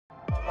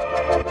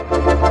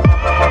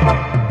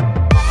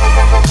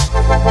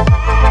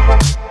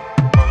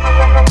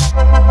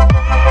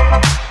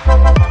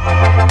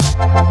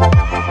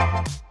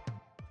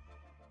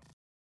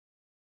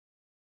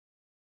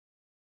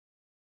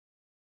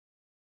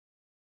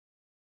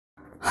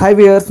Hi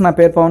viewers, నా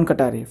పేరు Pawan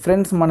Katari.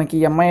 Friends, మనకి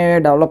MIUI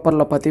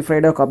డెవలపర్లో ప్రతి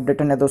ఫ్రైడే ఒక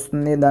అప్డేట్ అనేది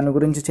వస్తుంది. దాని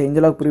గురించి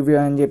చేంజ్లాగ్ ప్రివ్యూ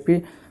అని చెప్పి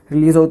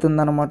రిలీజ్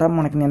అవుతుందన్నమాట.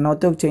 మనకి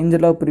నిన్నైతే ఒక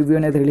చేంజ్లాగ్ ప్రివ్యూ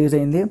అనేది రిలీజ్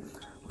అయింది.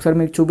 ఒకసారి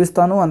మీకు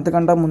చూపిస్తాను.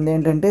 అంతకంటే ముందు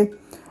ఏంటంటే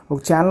ఒక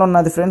ఛానల్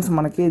ఉన్నది ఫ్రెండ్స్,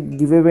 మనకి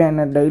గివ్ అవే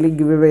అనేది డైలీ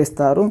గివ్ అవే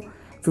ఇస్తారు.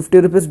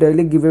 50 రూపీస్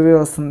డైలీ గివ్ అవే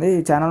వస్తుంది.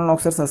 ఈ ఛానల్ని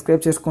ఒకసారి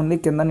సబ్స్క్రైబ్ చేసుకోండి.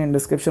 కింద నేను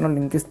డిస్క్రిప్షన్లో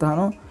లింక్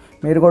ఇస్తాను.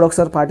 మీరు కూడా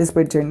ఒకసారి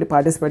పార్టిసిపేట్ చేయండి.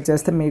 పార్టిసిపేట్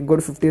చేస్తే మీకు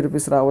కూడా 50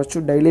 రూపీస్ రావచ్చు.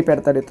 డైలీ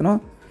పెడతాడు ఇతను.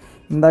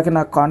 ఇందాక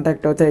నాకు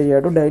కాంటాక్ట్ అయితే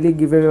అయ్యాడు. డైలీ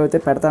గివ్ అవే అయితే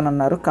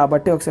పెడతానన్నారు.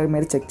 కాబట్టి ఒకసారి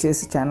మీరు చెక్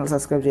చేసి ఛానల్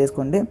సబ్స్క్రైబ్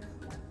చేసుకోండి.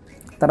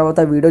 తర్వాత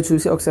వీడియో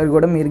చూసి ఒకసారి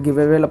కూడా మీరు గివ్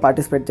అవేలో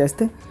పార్టిసిపేట్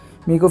చేస్తే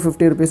మీకు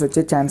 50 రూపీస్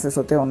వచ్చే ఛాన్సెస్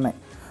అయితే ఉన్నాయి.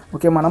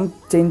 ఓకే, మనం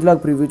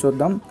చేంజ్లాగ్ ప్రివ్యూ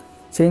చూద్దాం.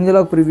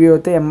 చేంజ్లాగ్ ప్రివ్యూ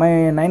అయితే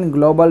MIUI 9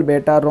 global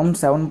beta ROM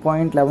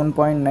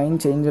 7.11.9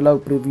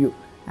 చేంజ్లాగ్ preview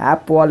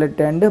app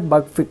wallet and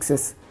bug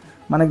fixes.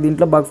 మనకి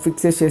దీంట్లో బగ్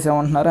ఫిక్సెస్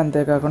చేసామంటున్నారు.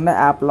 అంతేకాకుండా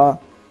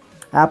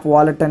యాప్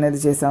వాలెట్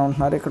అనేది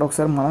చేసామంటున్నారు. ఇక్కడ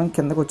ఒకసారి మనం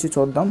కిందకు వచ్చి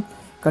చూద్దాం.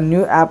 ఇక్కడ new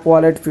app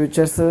wallet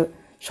features,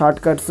 short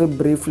cuts,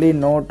 briefly,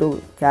 note,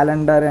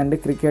 calendar and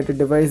cricket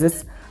devices.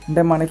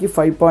 అంటే మనకి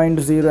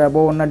 5.0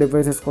 అబోవ్ ఉన్న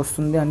డివైసెస్కి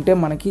వస్తుంది. అంటే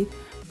మనకి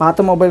పాత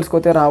మొబైల్స్కి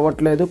అయితే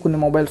రావట్లేదు, కొన్ని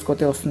మొబైల్స్కి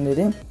అయితే వస్తుంది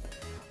ఇది.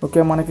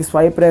 ఓకే, మనకి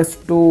swipe right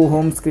to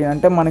home screen.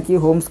 అంటే మనకి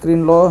హోమ్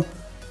స్క్రీన్లో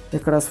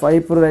ఇక్కడ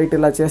స్వైప్ రైట్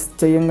ఇలా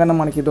చేయంగానే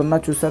మనకి ఇది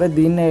ఉన్న చూసారా,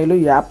 దీన్నే వీళ్ళు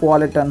యాప్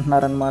వాలెట్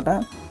అంటున్నారనమాట.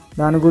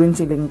 దాని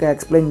గురించి ఇంకా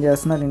ఎక్స్ప్లెయిన్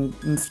చేస్తున్నారు.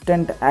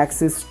 Instant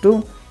access to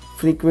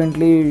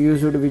frequently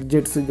used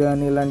widgets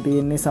కానీ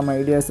ఇలాంటివన్నీ సమ్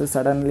ఐడియాస్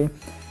సడన్లీ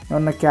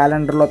ఏమన్నా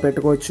క్యాలెండర్లో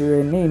పెట్టుకోవచ్చు.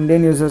 ఇవన్నీ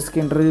ఇండియన్ యూజర్స్కి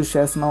ఇంట్రడ్యూస్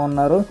చేస్తూ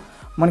ఉన్నారు.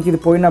 మనకి ఇది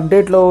పోయిన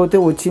అప్డేట్లో అయితే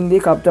వచ్చింది,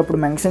 కాకపోతే అప్పుడు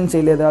మెన్షన్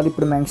చేయలేదు. వాళ్ళు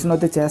ఇప్పుడు మెన్షన్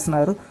అయితే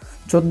చేస్తున్నారు.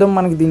 చూద్దాం,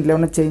 మనకి దీంట్లో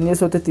ఏమైనా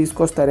చేంజెస్ అయితే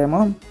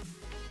తీసుకొస్తారేమో.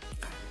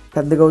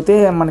 పెద్దగా అయితే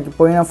మనకి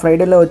పోయిన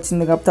ఫ్రైడేలో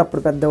వచ్చింది కాబట్టి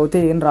అప్పుడు పెద్ద అయితే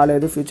ఏం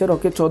రాలేదు ఫీచర్.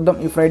 ఓకే, చూద్దాం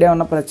ఈ ఫ్రైడే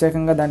ఏమన్నా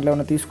ప్రత్యేకంగా దాంట్లో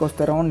ఏమైనా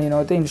తీసుకొస్తారేమో.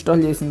 నేనైతే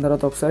ఇన్స్టాల్ చేసిన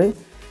తర్వాత ఒకసారి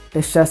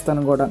టెస్ట్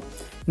చేస్తాను కూడా.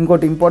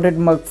 ఇంకోటి ఇంపార్టెంట్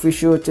బగ్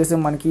ఫిష్ వచ్చేసి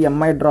మనకి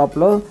MI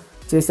డ్రాప్లో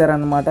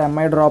చేశారనమాట.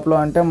 MI డ్రాప్లో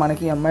అంటే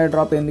మనకి MI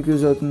డ్రాప్ ఎందుకు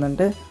యూజ్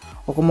అవుతుందంటే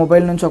ఒక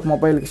మొబైల్ నుంచి ఒక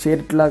మొబైల్కి షేర్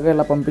ఇట్లాగా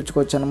ఇలా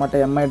పంపించుకోవచ్చు అనమాట.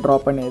 MI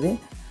డ్రాప్ అనేది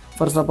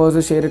ఫర్ సపోజ్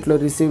షేర్ ఇట్లో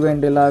రిసీవ్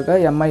అండ్ ఇలాగా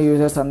MI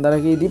యూజర్స్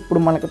అందరికీ ఇది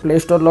ఇప్పుడు మనకి ప్లే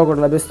స్టోర్లో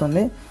కూడా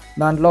లభిస్తుంది.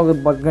 దాంట్లో ఒక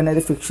బగ్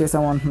అనేది ఫిక్స్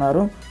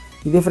చేసామంటున్నారు.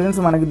 ఇది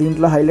ఫ్రెండ్స్ మనకి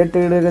దీంట్లో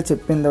హైలైటెడ్గా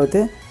చెప్పింది.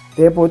 అయితే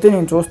రేపు అయితే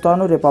నేను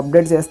చూస్తాను, రేపు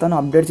అప్డేట్ చేస్తాను.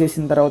 అప్డేట్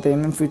చేసిన తర్వాత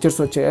ఏమేమి ఫీచర్స్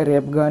వచ్చాయో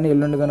రేపు కానీ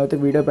ఎల్లుండి కానీ అయితే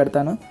వీడియో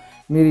పెడతాను.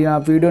 మీరు ఆ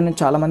వీడియోని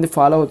చాలామంది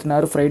ఫాలో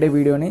అవుతున్నారు, ఫ్రైడే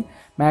వీడియోని.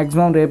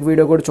 మ్యాక్సిమం రేపు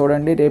వీడియో కూడా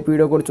చూడండి. రేపు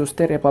వీడియో కూడా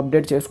చూస్తే రేపు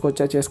అప్డేట్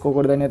చేసుకోవచ్చా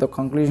చేసుకోకూడదు అనేది ఒక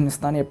కంక్లూజన్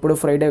ఇస్తాను. ఎప్పుడు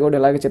ఫ్రైడే కూడా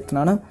ఇలాగే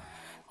చెప్తున్నాను,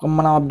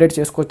 మనం అప్డేట్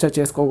చేసుకోవచ్చా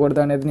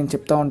చేసుకోకూడదు అనేది నేను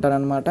చెప్తూ ఉంటాను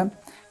అనమాట.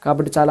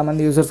 కాబట్టి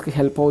చాలామంది యూజర్స్కి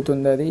హెల్ప్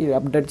అవుతుంది అది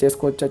అప్డేట్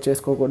చేసుకోవచ్చా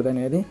చేసుకోకూడదు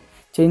అనేది.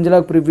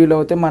 చేంజ్లాగ్ ప్రివ్యూలో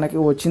అయితే మనకి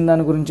వచ్చిన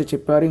దాని గురించి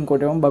చెప్పారు.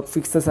 ఇంకోటి ఏమో బగ్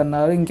ఫిక్సెస్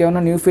అన్నారు.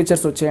 ఇంకేమైనా న్యూ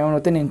ఫీచర్స్ వచ్చాయేమో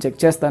అయితే నేను చెక్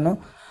చేస్తాను.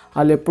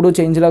 వాళ్ళు ఎప్పుడూ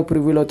చేంజ్లాగ్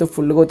ప్రివ్యూలో అయితే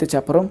ఫుల్గా అయితే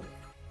చెప్పరు.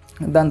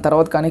 దాని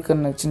తర్వాత కానీ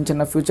చిన్న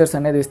చిన్న ఫీచర్స్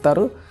అనేది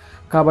ఇస్తారు.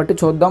 కాబట్టి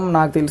చూద్దాం.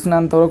 నాకు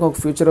తెలిసినంతవరకు ఒక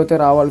ఫ్యూచర్ అయితే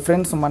రావాలి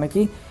ఫ్రెండ్స్.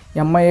 మనకి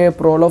MIUI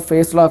ప్రోలో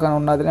ఫేస్ లాక్ అని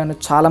ఉన్నది. నన్ను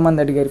చాలామంది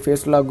అడిగారు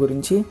ఫేస్ లాక్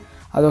గురించి.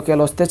 అది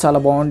ఒకవేళ వస్తే చాలా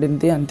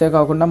బాగుంటుంది.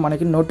 అంతేకాకుండా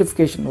మనకి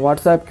నోటిఫికేషన్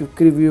వాట్సాప్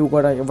క్విక్ రివ్యూ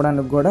కూడా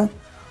ఇవ్వడానికి కూడా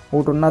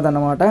ఒకటి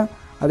ఉన్నదన్నమాట.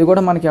 అది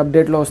కూడా మనకి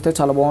అప్డేట్లో వస్తే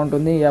చాలా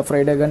బాగుంటుంది.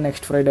 ఫ్రైడే కానీ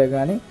నెక్స్ట్ ఫ్రైడే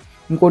కానీ.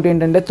 ఇంకోటి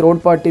ఏంటంటే థర్డ్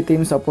పార్టీ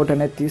థీమ్ సపోర్ట్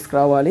అనేది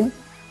తీసుకురావాలి.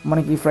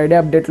 మనకి ఈ ఫ్రైడే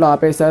అప్డేట్లో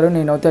ఆపేశారు.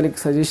 నేనైతే వాళ్ళకి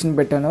సజెషన్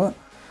పెట్టాను.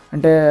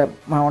 అంటే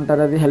మనం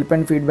అంటారు అది హెల్ప్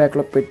అండ్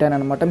ఫీడ్బ్యాక్లో పెట్టాను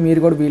అనమాట. మీరు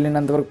కూడా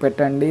వీలైనంతవరకు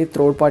పెట్టండి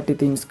థర్డ్ పార్టీ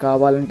థీమ్స్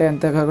కావాలంటే.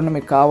 అంతేకాకుండా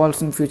మీకు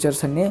కావాల్సిన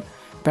ఫీచర్స్ అన్నీ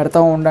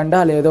పెడతా ఉండండి.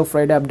 వాళ్ళు ఏదో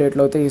ఫ్రైడే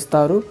అప్డేట్లో అయితే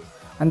ఇస్తారు.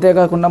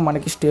 అంతేకాకుండా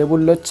మనకి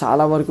స్టేబుల్లో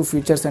చాలా వరకు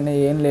ఫీచర్స్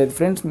అనేవి ఏం లేదు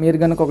ఫ్రెండ్స్. మీరు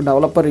కనుక ఒక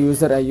డెవలపర్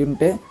యూజర్ అయ్యి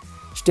ఉంటే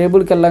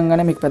స్టేబుల్కి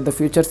వెళ్ళంగానే మీకు పెద్ద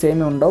ఫీచర్స్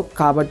ఏమీ ఉండవు.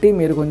 కాబట్టి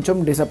మీరు కొంచెం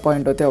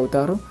డిసప్పాయింట్ అయితే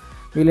అవుతారు.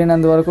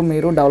 వీలైనంత వరకు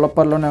మీరు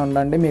డెవలపర్లోనే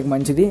ఉండండి, మీకు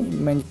మంచిది.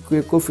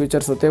 ఎక్కువ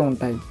ఫీచర్స్ అయితే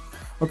ఉంటాయి.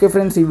 ఓకే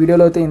ఫ్రెండ్స్, ఈ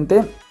వీడియోలో అయితే ఇంతే.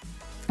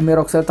 మీరు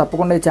ఒకసారి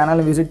తప్పకుండా ఈ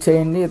ఛానల్ని విజిట్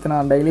చేయండి. ఇతను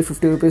డైలీ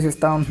 50 రూపీస్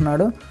ఇస్తూ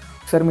ఉంటున్నాడు.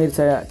 ఒకసారి మీరు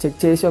చెక్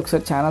చేసి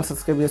ఒకసారి ఛానల్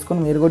సబ్స్క్రైబ్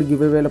చేసుకొని మీరు కూడా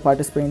గివ్ అవేలో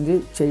పార్టిసిపేట్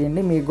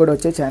చేయండి. మీకు కూడా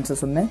వచ్చే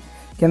ఛాన్సెస్ ఉన్నాయి.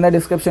 కింద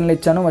డిస్క్రిప్షన్లో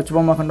ఇచ్చాను,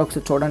 మర్చిపోమాకుండా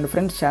ఒకసారి చూడండి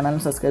ఫ్రెండ్స్.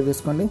 ఛానల్ని సబ్స్క్రైబ్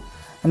చేసుకోండి.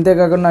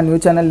 అంతేకాకుండా నా న్యూ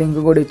ఛానల్ లింక్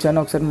కూడా ఇచ్చాను.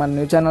 ఒకసారి మన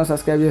న్యూ ఛానల్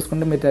సబ్స్క్రైబ్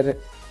చేసుకుంటే మీరు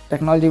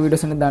టెక్నాలజీ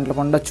వీడియోస్ అనేది దాంట్లో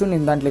ఉండొచ్చు.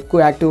 నేను దాంట్లో ఎక్కువ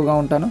యాక్టివ్గా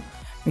ఉంటాను.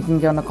 మీకు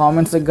ఇంకేమైనా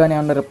కామెంట్స్కి కానీ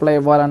ఏమైనా రిప్లై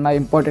ఇవ్వాలన్నా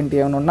ఇంపార్టెంట్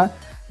ఏమైనా ఉన్నా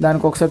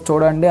దానికి ఒకసారి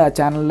చూడండి. ఆ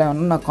ఛానల్లో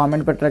ఏమన్నా నాకు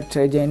కామెంట్ పెట్టడానికి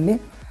ట్రై చేయండి.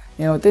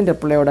 నేనైతే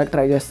రిప్లై ఇవ్వడానికి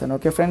ట్రై చేస్తాను.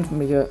 ఓకే ఫ్రెండ్స్,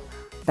 మీకు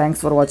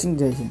థ్యాంక్స్ ఫర్ వాచింగ్.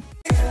 జై హింద్.